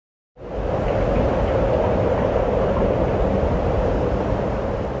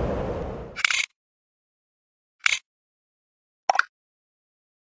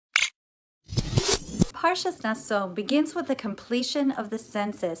Parshas Naso begins with the completion of the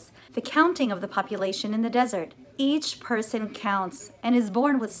census, the counting of the population in the desert. Each person counts and is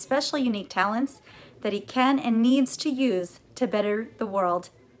born with special unique talents that he can and needs to use to better the world.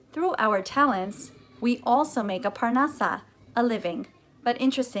 Through our talents, we also make a parnasa, a living. But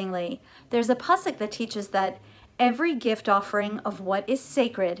interestingly, there's a pasuk that teaches that every gift offering of what is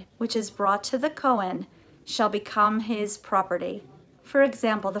sacred, which is brought to the Kohen, shall become his property. For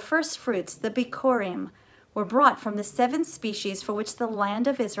example, the first fruits, the bikurim, were brought from the 7 species for which the land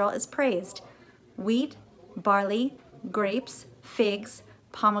of Israel is praised: wheat, barley, grapes, figs,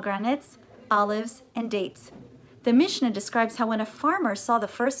 pomegranates, olives, and dates. The Mishnah describes how when a farmer saw the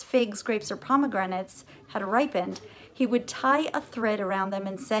first figs, grapes, or pomegranates had ripened, he would tie a thread around them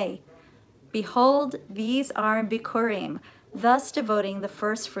and say, "Behold, these are bikurim," thus devoting the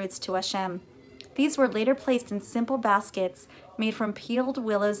first fruits to Hashem. These were later placed in simple baskets made from peeled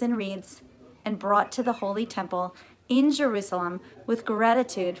willows and reeds and brought to the Holy Temple in Jerusalem with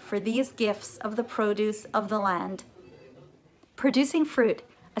gratitude for these gifts of the produce of the land. Producing fruit,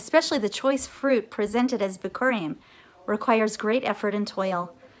 especially the choice fruit presented as bikurim, requires great effort and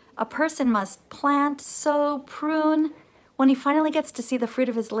toil. A person must plant, sow, prune. When he finally gets to see the fruit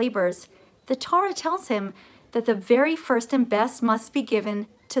of his labors, the Torah tells him that the very first and best must be given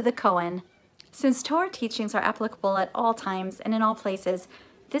to the Kohen. Since Torah teachings are applicable at all times and in all places,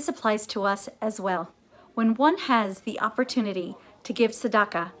 this applies to us as well. When one has the opportunity to give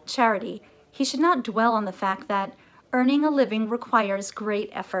tzedakah, charity, he should not dwell on the fact that earning a living requires great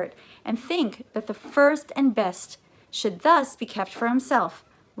effort and think that the first and best should thus be kept for himself.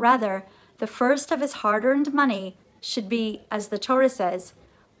 Rather, the first of his hard-earned money should be, as the Torah says,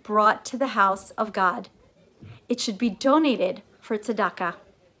 brought to the house of God. It should be donated for tzedakah.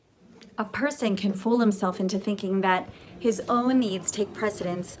 A person can fool himself into thinking that his own needs take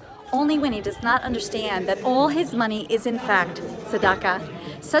precedence only when he does not understand that all his money is in fact tzedakah.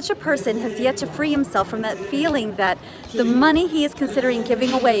 Such a person has yet to free himself from that feeling that the money he is considering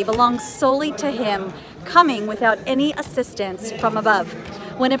giving away belongs solely to him, coming without any assistance from above.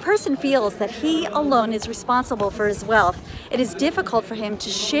 When a person feels that he alone is responsible for his wealth, it is difficult for him to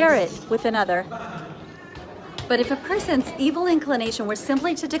share it with another. But if a person's evil inclination were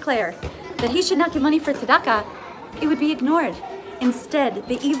simply to declare that he should not give money for tzedakah, it would be ignored. Instead,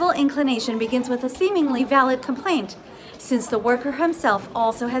 the evil inclination begins with a seemingly valid complaint. Since the worker himself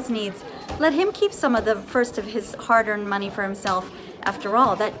also has needs, let him keep some of the first of his hard-earned money for himself. After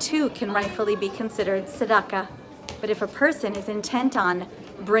all, that too can rightfully be considered tzedakah. But if a person is intent on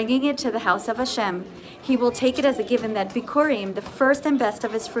bringing it to the house of Hashem, he will take it as a given that bikurim, the first and best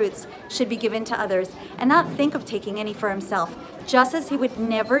of his fruits, should be given to others, and not think of taking any for himself, just as he would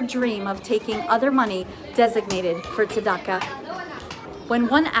never dream of taking other money designated for tzedakah. When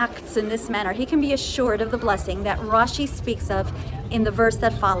one acts in this manner, he can be assured of the blessing that Rashi speaks of in the verse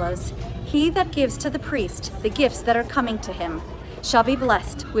that follows. He that gives to the priest the gifts that are coming to him shall be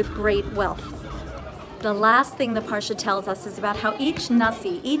blessed with great wealth. The last thing the parsha tells us is about how each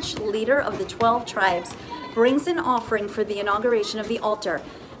nasi, each leader of the 12 tribes, brings an offering for the inauguration of the altar.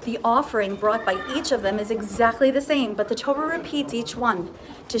 The offering brought by each of them is exactly the same, but the Torah repeats each one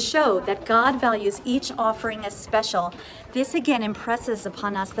to show that God values each offering as special. This again impresses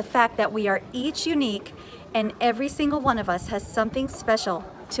upon us the fact that we are each unique and every single one of us has something special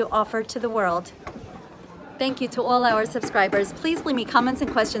to offer to the world. Thank you to all our subscribers. Please leave me comments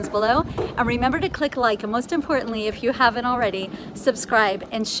and questions below. And remember to click like, and most importantly, if you haven't already, subscribe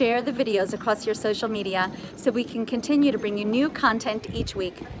and share the videos across your social media so we can continue to bring you new content each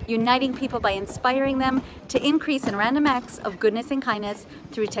week, uniting people by inspiring them to increase in random acts of goodness and kindness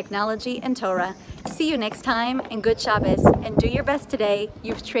through technology and Torah. See you next time, and good Shabbos, and do your best today.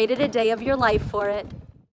 You've traded a day of your life for it.